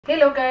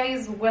Hello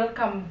guys,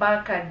 welcome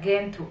back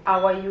again to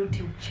our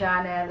YouTube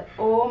channel.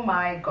 Oh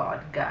my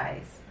god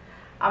guys,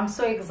 I'm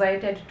so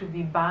excited to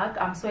be back.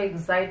 I'm so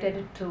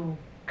excited to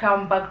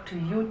come back to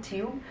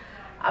YouTube.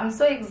 I'm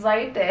so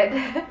excited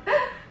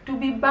to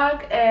be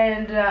back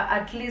and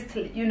at least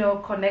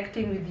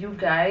connecting with you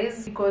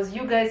guys, because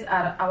you guys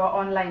are our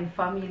online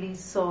family.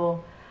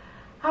 So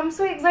I'm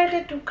so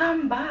excited to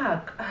come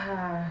back.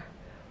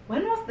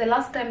 When was the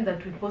last time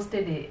that we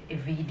posted a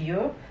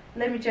video?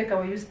 Let me check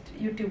our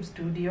YouTube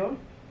studio.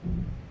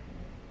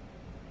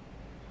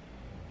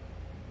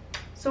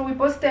 So we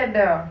posted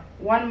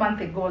 1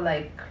 month ago,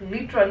 like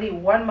literally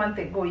 1 month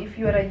ago. If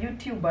you are a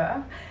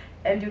YouTuber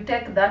and you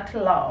take that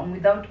long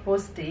without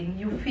posting,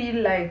 you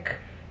feel like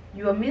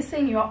you are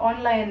missing your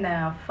online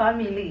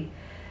family.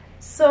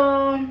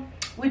 So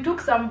we took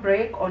some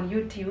break on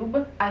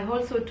YouTube. I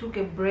also took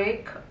a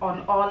break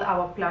on all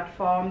our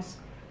platforms: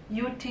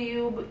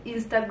 YouTube,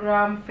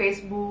 Instagram,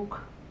 Facebook,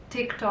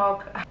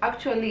 TikTok.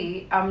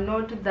 Actually, I'm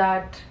not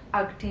that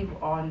active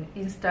on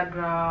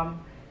Instagram,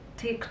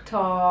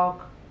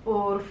 TikTok,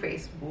 or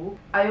Facebook.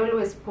 I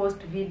always post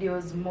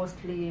videos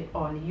mostly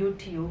on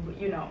YouTube,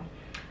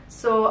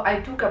 So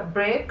I took a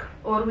break,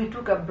 or we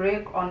took a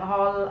break on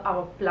all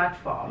our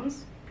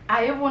platforms.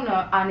 I even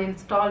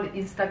uninstalled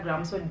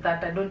Instagram so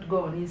that I don't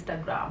go on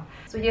Instagram.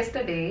 So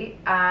yesterday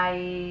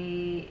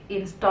I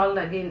installed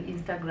again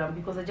Instagram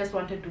because I just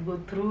wanted to go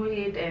through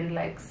it and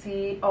like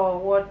see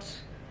what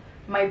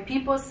my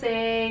people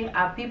saying.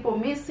 Are people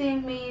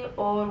missing me,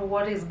 or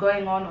what is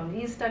going on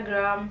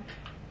Instagram?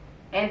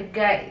 And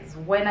guys,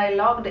 when I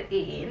logged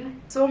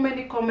in, so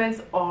many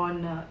comments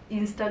on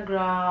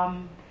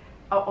Instagram,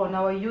 on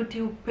our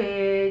YouTube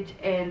page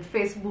and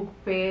Facebook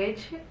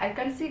page. I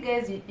can see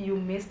guys, you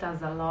missed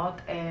us a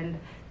lot, and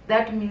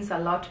that means a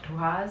lot to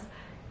us.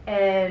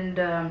 And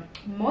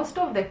most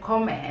of the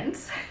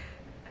comments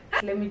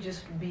let me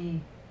just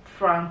be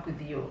frank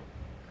with you,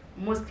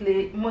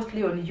 mostly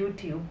on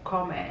YouTube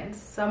comments,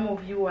 some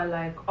of you are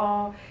like,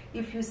 oh,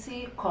 if you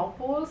see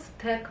couples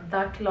take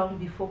that long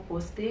before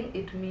posting,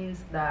 it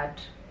means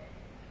that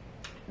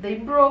they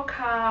broke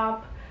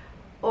up,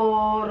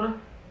 or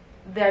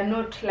they're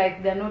not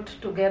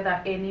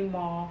together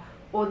anymore,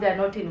 or they're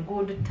not in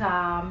good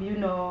term.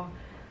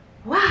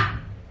 Wow,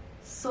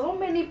 so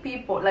many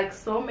people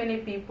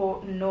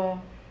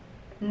know,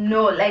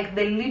 like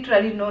they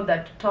literally know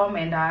that Tom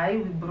and I,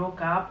 we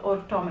broke up, or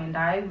Tom and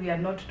I, we are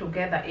not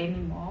together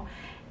anymore,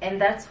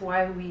 and that's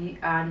why we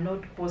are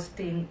not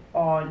posting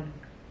on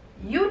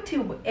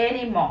YouTube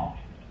anymore.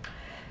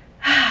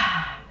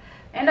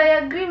 And I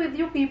agree with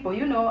you people,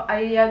 I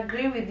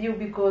agree with you,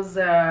 because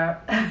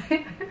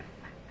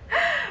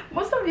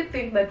most of you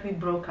think that we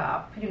broke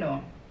up,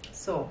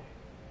 So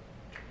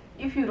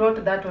if you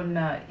wrote that on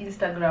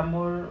Instagram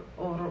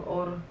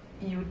or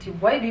YouTube,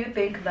 why do you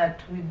think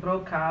that we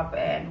broke up,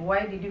 and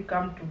why did you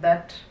come to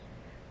that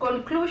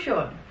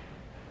conclusion?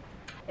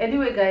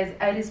 Anyway guys,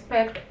 I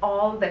respect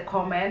all the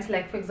comments.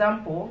 Like for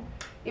example,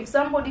 if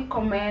somebody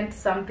comments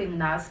something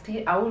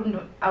nasty, I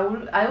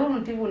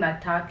wouldn't even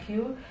attack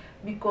you,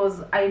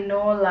 because I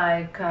know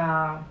like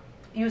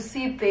you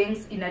see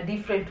things in a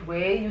different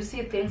way. You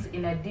see things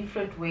in a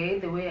different way,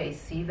 the way I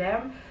see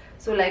them.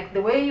 So like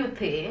the way you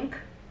think,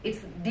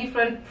 it's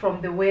different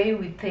from the way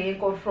we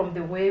think, or from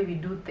the way we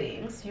do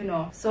things,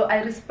 So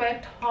I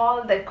respect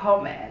all the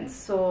comments.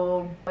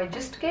 So I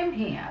just came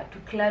here to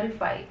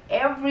clarify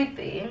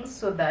everything,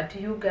 so that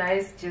you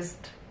guys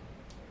just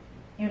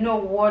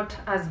what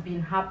has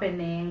been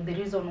happening, the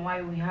reason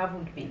why we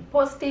haven't been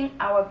posting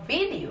our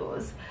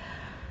videos.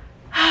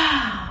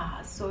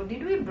 So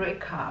did we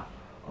break up?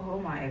 Oh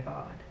my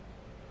god.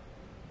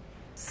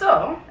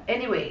 So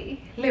anyway,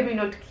 let me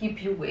not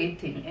keep you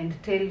waiting and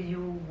tell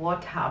you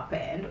what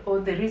happened, or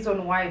the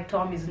reason why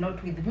Tom is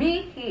not with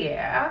me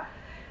here.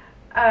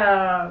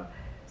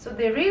 So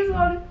the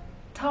reason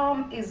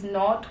Tom is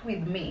not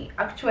with me,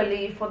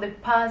 actually, for the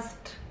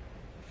past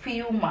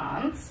few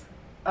months,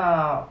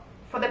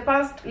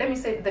 let me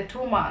say the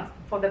 2 months,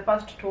 for the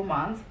past 2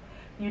 months,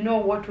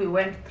 what we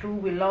went through.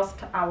 We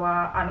lost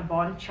our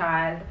unborn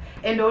child,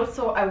 and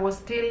also I was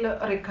still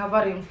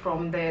recovering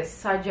from the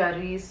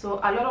surgery. So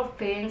a lot of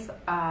things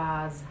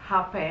has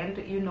happened,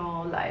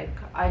 like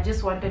I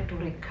just wanted to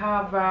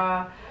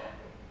recover,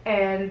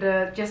 and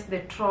just the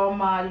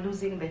trauma,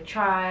 losing the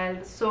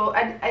child. So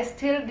I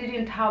still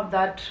didn't have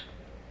that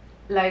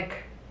like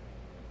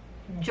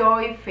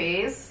joy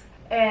face.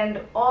 And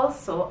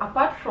also,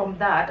 apart from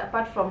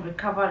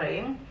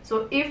recovering,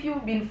 so if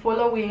you've been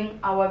following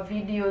our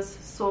videos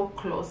so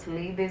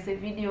closely, there's a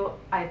video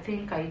I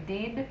think I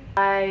did.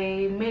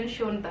 I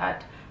mentioned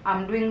that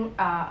I'm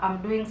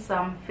doing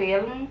some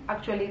film.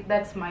 Actually,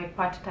 that's my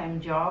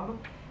part-time job.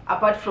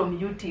 Apart from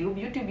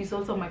YouTube is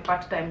also my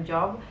part-time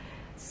job.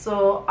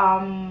 So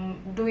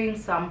I'm doing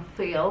some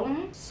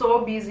film.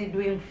 So busy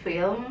doing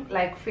film.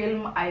 Like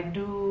film, I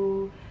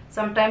do.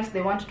 Sometimes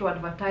they want to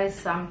advertise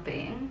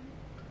something,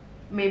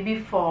 maybe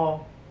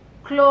for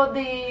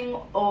clothing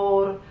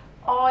or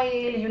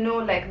oil, you know,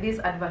 like these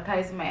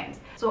advertisements.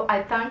 So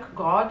I thank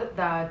God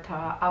that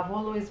I've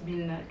always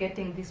been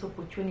getting these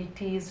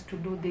opportunities to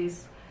do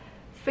this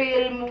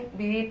film,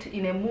 be it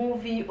in a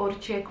movie or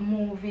check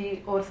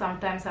movie, or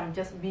sometimes I'm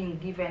just being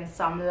given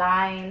some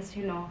lines,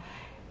 you know.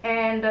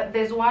 And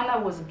there's one I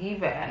was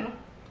given,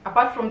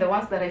 apart from the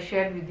ones that I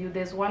shared with you,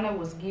 there's one I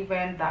was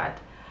given that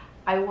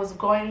I was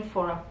going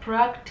for a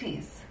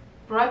practice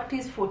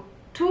for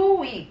 2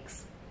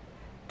 weeks,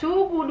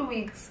 2 good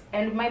weeks,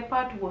 and my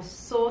part was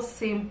so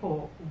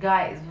simple,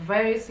 guys,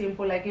 very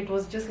simple. Like, it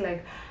was just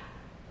like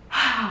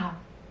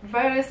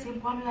very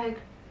simple. I'm like,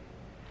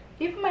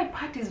 if my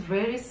part is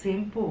very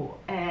simple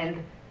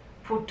and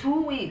for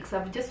 2 weeks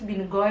I've just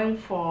been going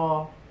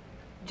for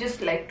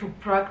just like to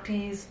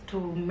practice to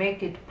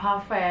make it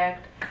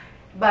perfect,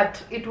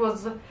 but it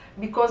was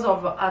because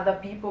of other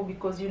people,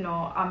 because, you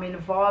know, I'm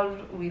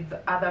involved with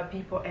other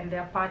people and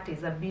their part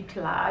is a bit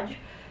large.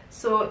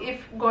 So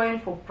if going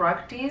for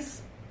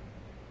practice,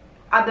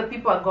 other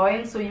people are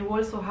going, so you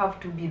also have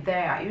to be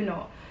there, you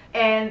know.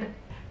 And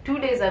 2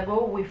 days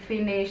ago we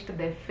finished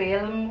the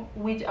film,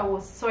 which I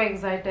was so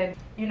excited.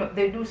 You know,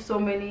 they do so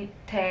many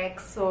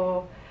takes,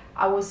 so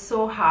I was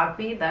so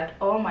happy that,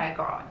 oh my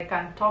God, I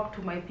can talk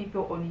to my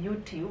people on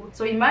YouTube.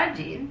 So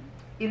imagine,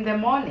 in the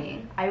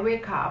morning I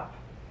wake up,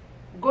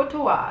 go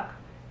to work,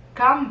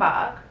 come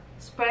back,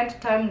 spend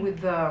time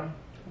with the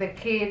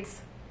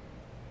kids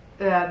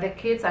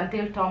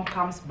until Tom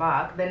comes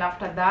back. Then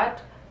after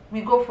that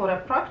we go for a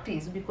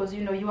practice, because,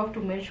 you know, you have to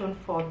mention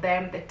for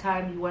them the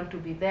time you want to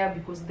be there,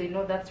 because they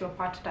know that's your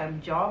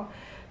part-time job.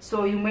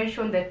 So you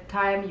mention the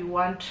time you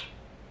want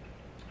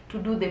to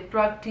do the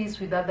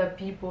practice with other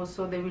people,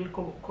 so they will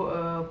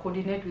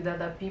coordinate with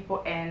other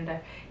people, and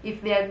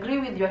if they agree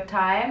with your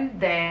time,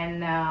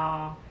 then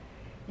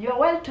you're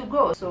well to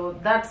go. So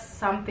that's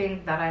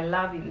something that I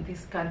love in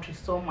this country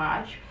so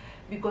much,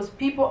 because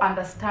people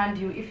understand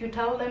you. If you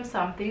tell them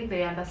something,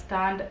 they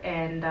understand,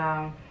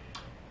 and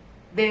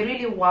they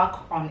really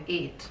work on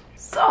it.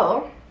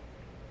 So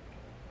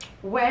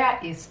where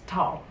is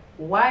Tom?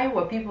 Why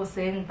were people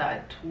saying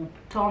that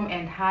Tom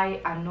and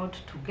I are not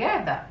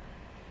together?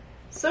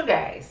 So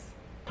guys,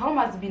 Tom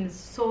has been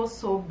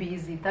so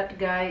busy. That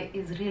guy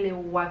is really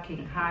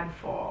working hard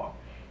for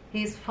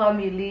his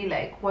family,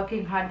 like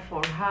working hard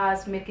for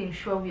us, making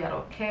sure we are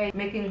okay,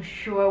 making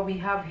sure we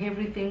have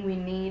everything we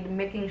need,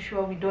 making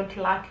sure we don't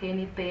lack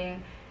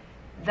anything.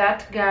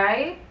 That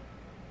guy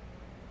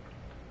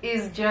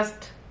is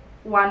just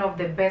one of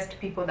the best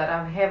people that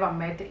I've ever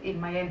met in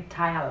my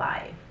entire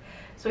life.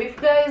 So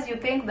if guys, you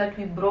think that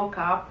we broke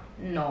up,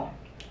 no.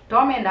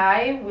 Tom and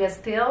I, we are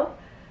still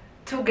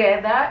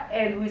together,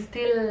 and we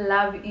still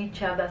love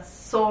each other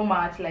so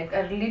much. Like,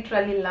 I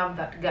literally love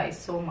that guy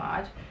so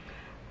much.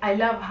 I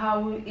love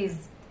how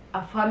he's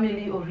a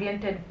family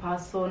oriented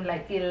person.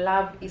 Like, he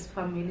loves his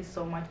family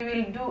so much. He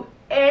will do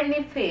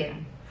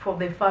anything for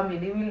the family,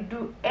 he will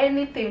do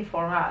anything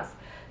for us.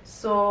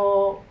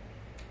 So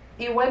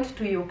he went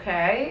to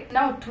UK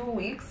now, 2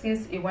 weeks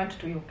since he went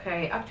to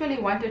UK. Actually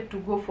he wanted to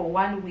go for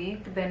 1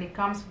 week, then he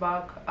comes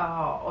back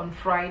on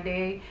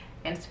Friday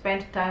and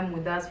spend time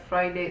with us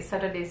Friday,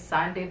 Saturday,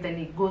 Sunday, then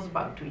he goes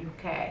back to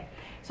UK.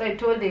 So I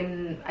told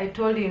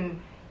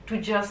him to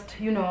just,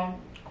 you know,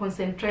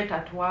 concentrate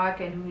at work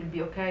and we will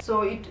be okay.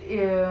 So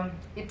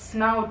it's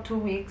now 2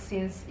 weeks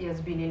since he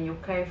has been in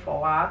UK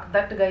for work.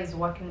 That guy is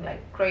working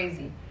like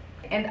crazy,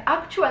 and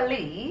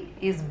actually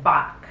is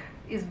back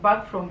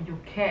from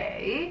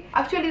UK.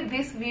 Actually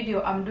this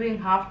video I'm doing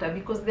after,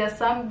 because there are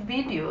some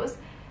videos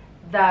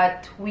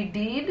that we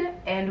did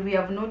and we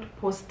have not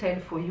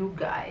posted for you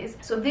guys.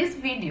 So this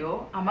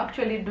video I'm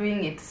actually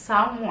doing it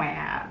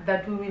somewhere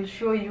that we will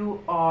show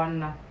you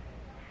on,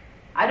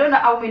 I don't know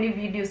how many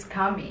videos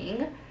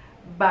coming,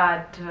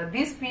 but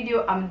this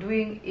video I'm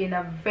doing in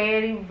a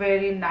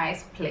very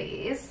nice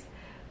place.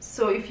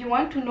 So if you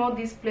want to know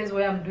this place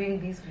where I'm doing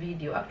this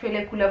video, actually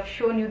I could have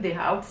shown you the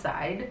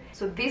outside.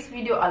 So this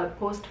video I'll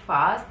post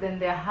first, then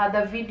there are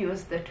other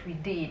videos that we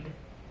did,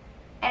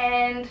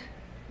 and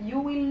you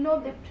will know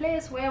the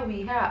place where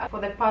we are.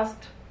 For the past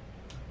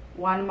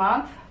 1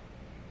 month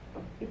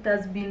it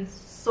has been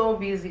so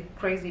busy,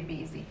 crazy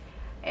busy,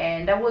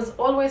 and I was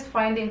always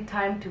finding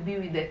time to be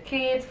with the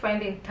kids,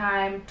 finding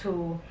time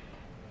to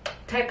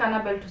take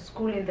Annabelle to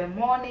school in the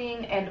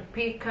morning and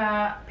pick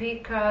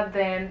her,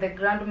 then the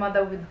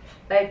grandmother with,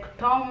 like,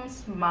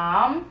 Tom's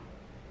mom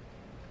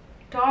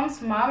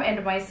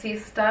and my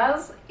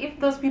sisters. If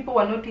those people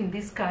were not in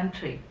this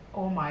country,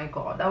 oh my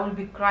God, I will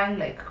be crying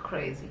like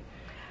crazy.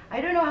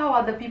 I don't know how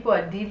other people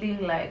are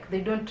dealing, like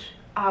they don't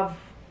have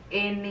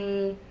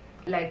any,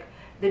 like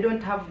they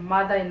don't have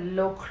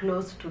mother-in-law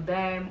close to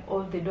them,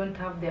 or they don't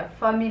have their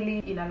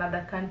family in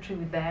another country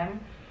with them.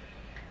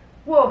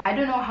 Whoa, I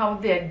don't know how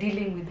they're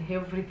dealing with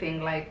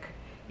everything. Like,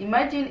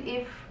 imagine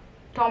if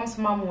Tom's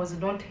mom was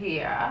not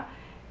here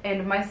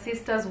and my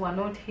sisters were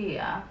not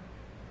here.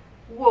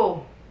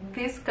 Whoa,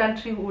 this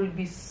country will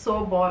be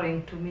so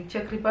boring to me.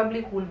 Czech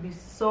Republic will be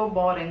so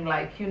boring.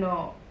 Like, you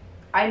know,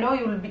 I know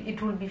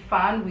it will be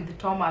fun with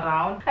Tom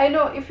around. I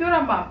know if you're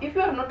a mom, if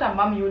you are not a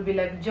mom, you will be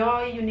like,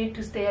 Joy, you need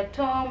to stay at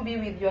home, be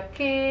with your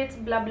kids,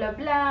 blah blah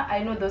blah.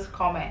 I know those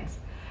comments.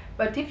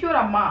 But if you're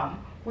a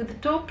mom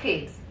with 2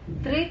 kids,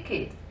 3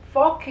 kids,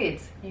 4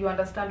 kids, you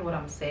understand what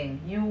I'm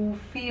saying. You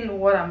feel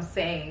what I'm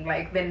saying,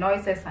 like the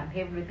noises and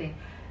everything.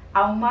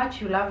 How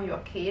much you love your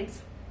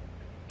kids,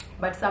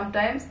 but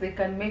sometimes they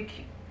can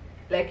make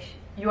like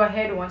your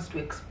head wants to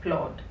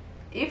explode.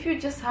 If you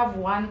just have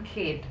 1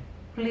 kid,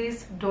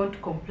 please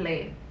don't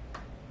complain.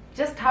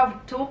 Just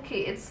have 2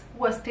 kids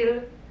who are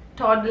still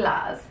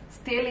toddlers,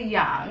 still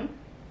young.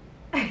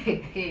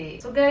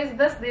 So guys,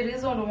 that's the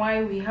reason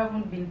why we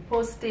haven't been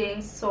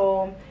posting,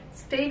 so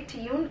stay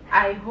tuned.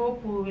 I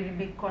hope we will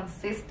be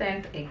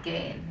consistent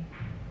again,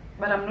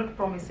 but I'm not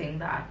promising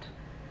that.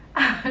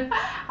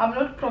 I'm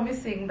not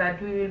promising that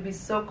we will be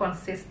so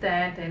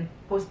consistent and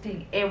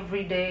posting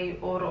every day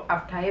or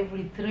after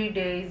every 3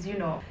 days, you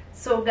know.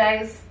 So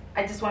guys,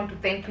 I just want to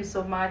thank you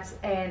so much,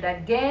 and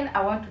again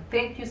I want to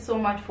thank you so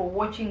much for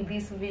watching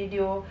this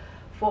video,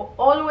 for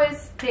always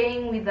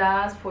staying with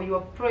us, for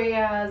your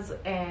prayers,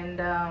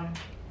 and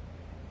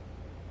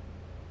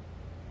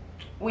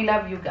we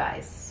love you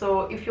guys.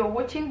 So if you're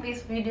watching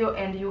this video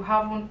and you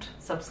haven't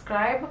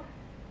subscribed,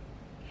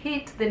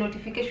 hit the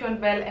notification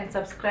bell and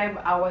subscribe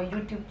our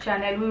YouTube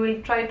channel. We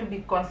will try to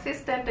be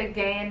consistent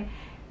again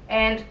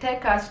and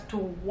take us to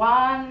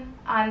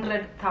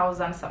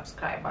 100,000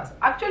 subscribers.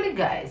 Actually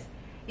guys,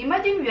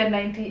 imagine we are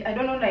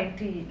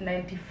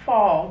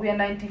 94, we are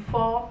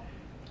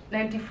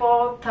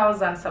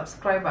 94,000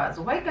 subscribers.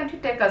 Why can't you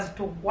take us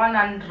to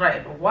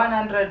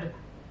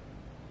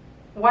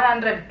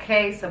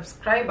 100k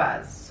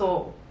subscribers?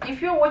 So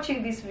if you're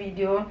watching this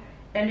video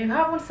and you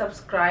haven't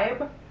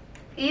subscribed,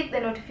 hit the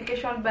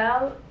notification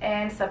bell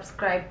and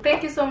subscribe.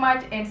 Thank you so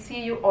much, and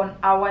see you on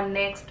our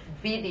next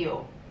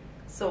video.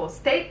 So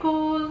stay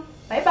cool.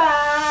 Bye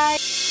bye.